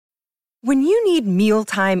When you need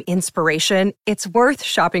mealtime inspiration, it's worth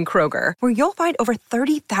shopping Kroger, where you'll find over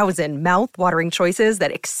 30,000 mouth-watering choices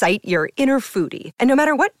that excite your inner foodie. And no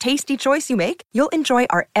matter what tasty choice you make, you'll enjoy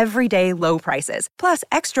our everyday low prices, plus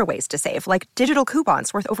extra ways to save, like digital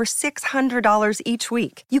coupons worth over $600 each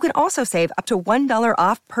week. You can also save up to $1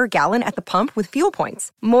 off per gallon at the pump with fuel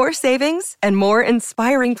points. More savings and more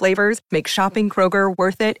inspiring flavors make shopping Kroger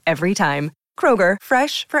worth it every time. Kroger,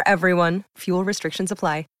 fresh for everyone. Fuel restrictions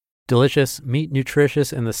apply. Delicious, meat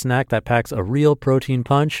nutritious, and the snack that packs a real protein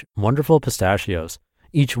punch, Wonderful Pistachios.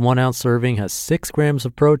 Each 1 ounce serving has 6 grams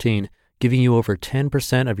of protein, giving you over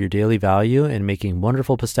 10% of your daily value and making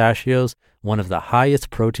Wonderful Pistachios one of the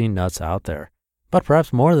highest protein nuts out there. But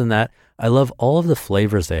perhaps more than that, I love all of the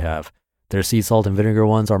flavors they have. Their sea salt and vinegar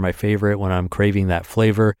ones are my favorite when I'm craving that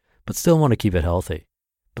flavor, but still want to keep it healthy.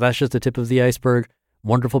 But that's just the tip of the iceberg.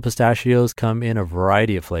 Wonderful Pistachios come in a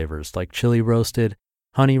variety of flavors like chili roasted,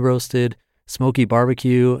 honey roasted, smoky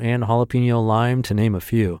barbecue, and jalapeno lime, to name a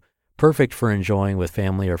few. Perfect for enjoying with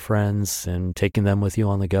family or friends and taking them with you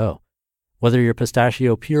on the go. Whether you're a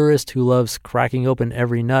pistachio purist who loves cracking open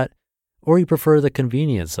every nut, or you prefer the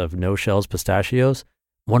convenience of no-shells pistachios,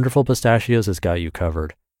 Wonderful Pistachios has got you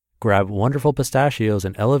covered. Grab Wonderful Pistachios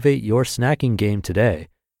and elevate your snacking game today.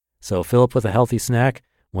 So fill up with a healthy snack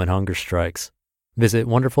when hunger strikes. Visit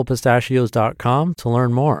wonderfulpistachios.com to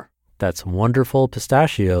learn more. That's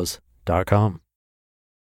wonderfulpistachios.com.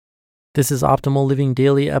 This is Optimal Living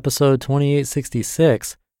Daily episode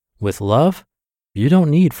 2866. With love, you don't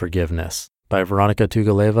need forgiveness, by Vironika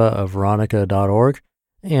Tugaleva of Vironika.org.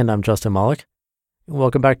 And I'm Justin Malik.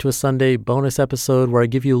 Welcome back to a Sunday bonus episode where I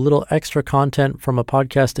give you a little extra content from a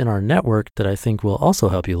podcast in our network that I think will also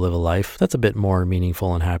help you live a life that's a bit more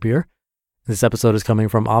meaningful and happier. This episode is coming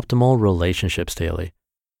from Optimal Relationships Daily.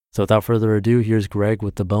 So without further ado, here's Greg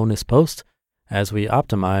with the bonus post as we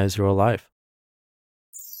optimize your life.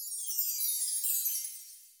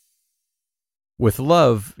 With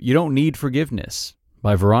love, you don't need forgiveness,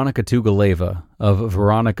 by Vironika Tugaleva of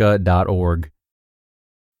Vironika.org.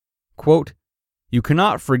 Quote, "You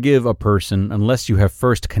cannot forgive a person unless you have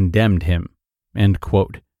first condemned him." End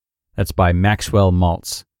quote. That's by Maxwell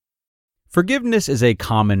Maltz. Forgiveness is a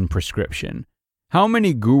common prescription. How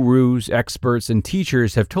many gurus, experts, and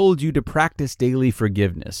teachers have told you to practice daily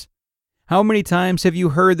forgiveness? How many times have you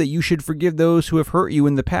heard that you should forgive those who have hurt you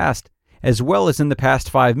in the past, as well as in the past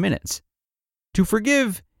 5 minutes? To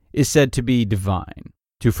forgive is said to be divine.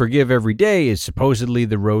 To forgive every day is supposedly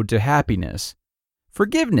the road to happiness.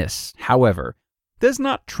 Forgiveness, however, does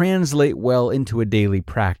not translate well into a daily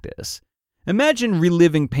practice. Imagine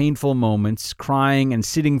reliving painful moments, crying, and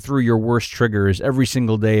sitting through your worst triggers every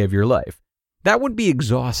single day of your life. That would be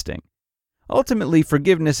exhausting. Ultimately,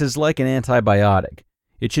 forgiveness is like an antibiotic.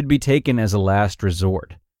 It should be taken as a last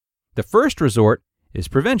resort. The first resort is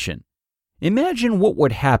prevention. Imagine what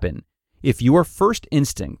would happen if your first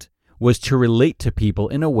instinct was to relate to people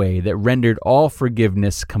in a way that rendered all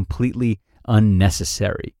forgiveness completely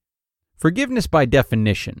unnecessary. Forgiveness, by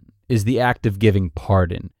definition, is the act of giving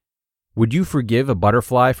pardon. Would you forgive a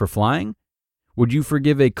butterfly for flying? Would you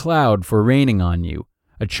forgive a cloud for raining on you?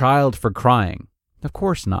 A child for crying? Of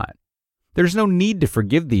course not. There's no need to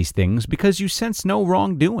forgive these things because you sense no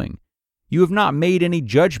wrongdoing. You have not made any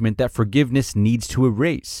judgment that forgiveness needs to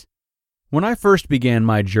erase. When I first began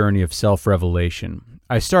my journey of self-revelation,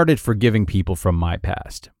 I started forgiving people from my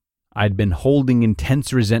past. I'd been holding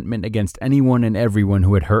intense resentment against anyone and everyone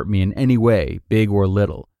who had hurt me in any way, big or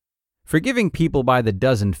little. Forgiving people by the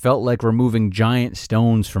dozen felt like removing giant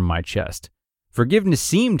stones from my chest. Forgiveness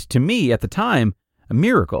seemed, to me at the time, a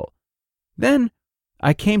miracle. Then,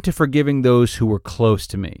 I came to forgiving those who were close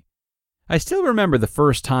to me. I still remember the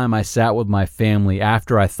first time I sat with my family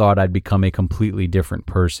after I thought I'd become a completely different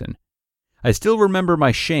person. I still remember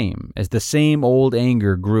my shame as the same old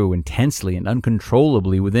anger grew intensely and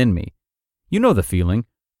uncontrollably within me. You know the feeling.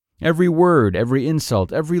 Every word, every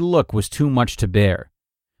insult, every look was too much to bear.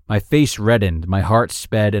 My face reddened, my heart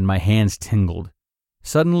sped, and my hands tingled.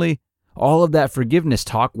 Suddenly, all of that forgiveness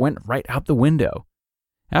talk went right out the window.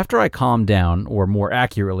 After I calmed down, or more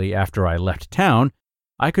accurately, after I left town,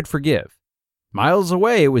 I could forgive. Miles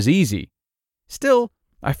away, it was easy. Still,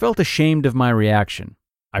 I felt ashamed of my reaction.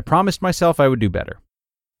 I promised myself I would do better.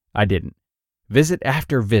 I didn't. Visit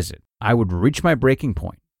after visit, I would reach my breaking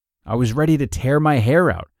point. I was ready to tear my hair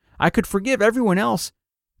out. I could forgive everyone else.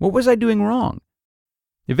 What was I doing wrong?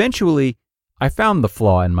 Eventually, I found the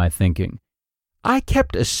flaw in my thinking. I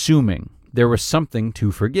kept assuming there was something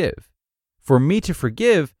to forgive. For me to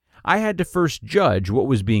forgive, I had to first judge what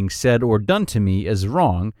was being said or done to me as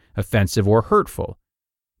wrong, offensive, or hurtful.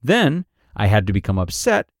 Then, I had to become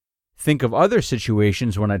upset, think of other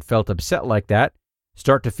situations when I'd felt upset like that,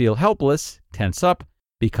 start to feel helpless, tense up,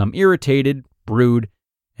 become irritated, brood,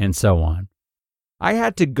 and so on. I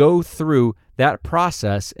had to go through that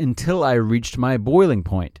process until I reached my boiling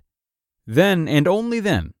point. Then, and only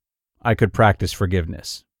then, I could practice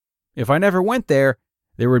forgiveness. If I never went there,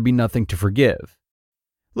 there would be nothing to forgive.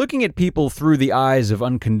 Looking at people through the eyes of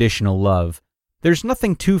unconditional love, there's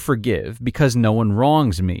nothing to forgive because no one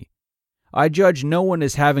wrongs me. I judge no one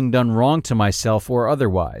as having done wrong to myself or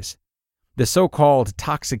otherwise. The so-called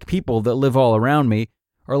toxic people that live all around me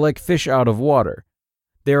are like fish out of water.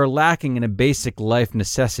 They are lacking in a basic life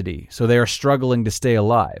necessity, so they are struggling to stay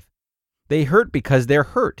alive. They hurt because they're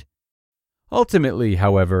hurt. Ultimately,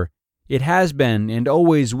 however, it has been and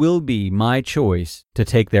always will be my choice to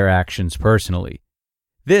take their actions personally.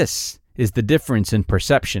 This is the difference in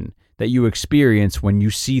perception that you experience when you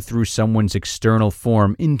see through someone's external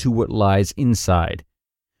form into what lies inside.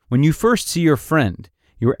 When you first see your friend,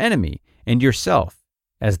 your enemy, and yourself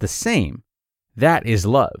as the same, that is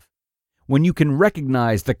love. When you can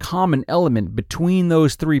recognize the common element between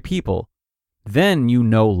those three people, then you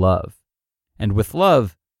know love. And with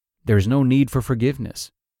love, there's no need for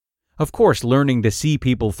forgiveness. Of course, learning to see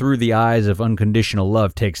people through the eyes of unconditional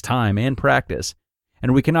love takes time and practice,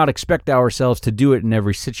 and we cannot expect ourselves to do it in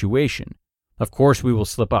every situation. Of course, we will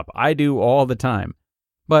slip up. I do all the time.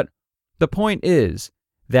 But the point is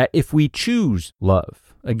that if we choose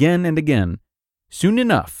love again and again, soon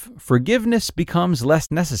enough, forgiveness becomes less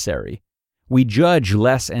necessary. We judge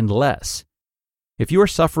less and less. If you are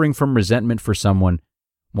suffering from resentment for someone,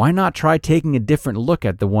 why not try taking a different look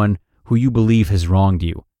at the one who you believe has wronged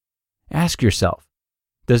you? Ask yourself,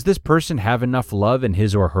 does this person have enough love in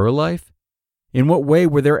his or her life? In what way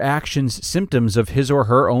were their actions symptoms of his or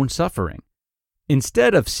her own suffering?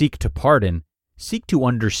 Instead of seek to pardon, seek to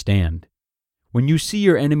understand. When you see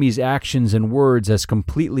your enemy's actions and words as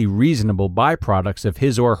completely reasonable byproducts of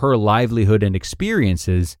his or her livelihood and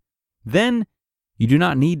experiences, then you do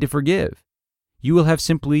not need to forgive. You will have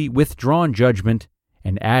simply withdrawn judgment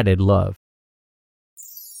and added love.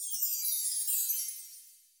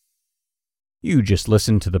 You just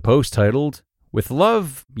listened to the post titled, "With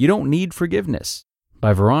Love, You Don't Need Forgiveness,"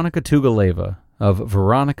 by Vironika Tugaleva of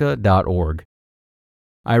Vironika.org.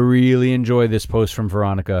 I really enjoy this post from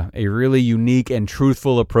Vironika, a really unique and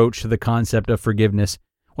truthful approach to the concept of forgiveness.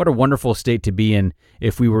 What a wonderful state to be in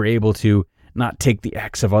if we were able to not take the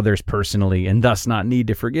acts of others personally and thus not need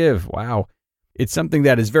to forgive. Wow. It's something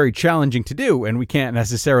that is very challenging to do, and we can't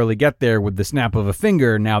necessarily get there with the snap of a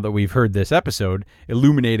finger now that we've heard this episode,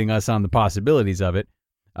 illuminating us on the possibilities of it.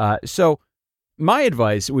 So my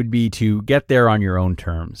advice would be to get there on your own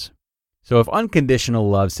terms. So if unconditional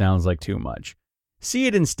love sounds like too much, see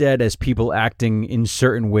it instead as people acting in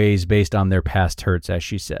certain ways based on their past hurts, as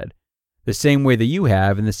she said. The same way that you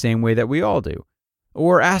have and the same way that we all do.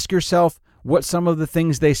 Or ask yourself what some of the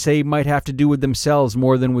things they say might have to do with themselves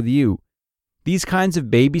more than with you. These kinds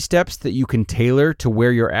of baby steps that you can tailor to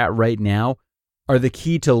where you're at right now are the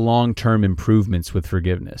key to long-term improvements with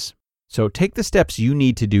forgiveness. So take the steps you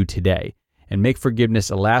need to do today and make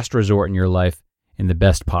forgiveness a last resort in your life in the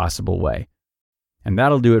best possible way. And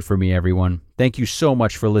that'll do it for me, everyone. Thank you so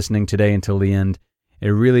much for listening today until the end.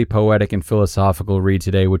 A really poetic and philosophical read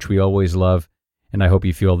today, which we always love, and I hope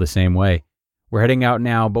you feel the same way. We're heading out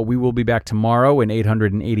now, but we will be back tomorrow in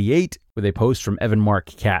 888 with a post from Evan Mark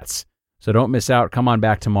Katz. So don't miss out. Come on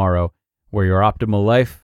back tomorrow, where your optimal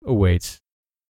life awaits.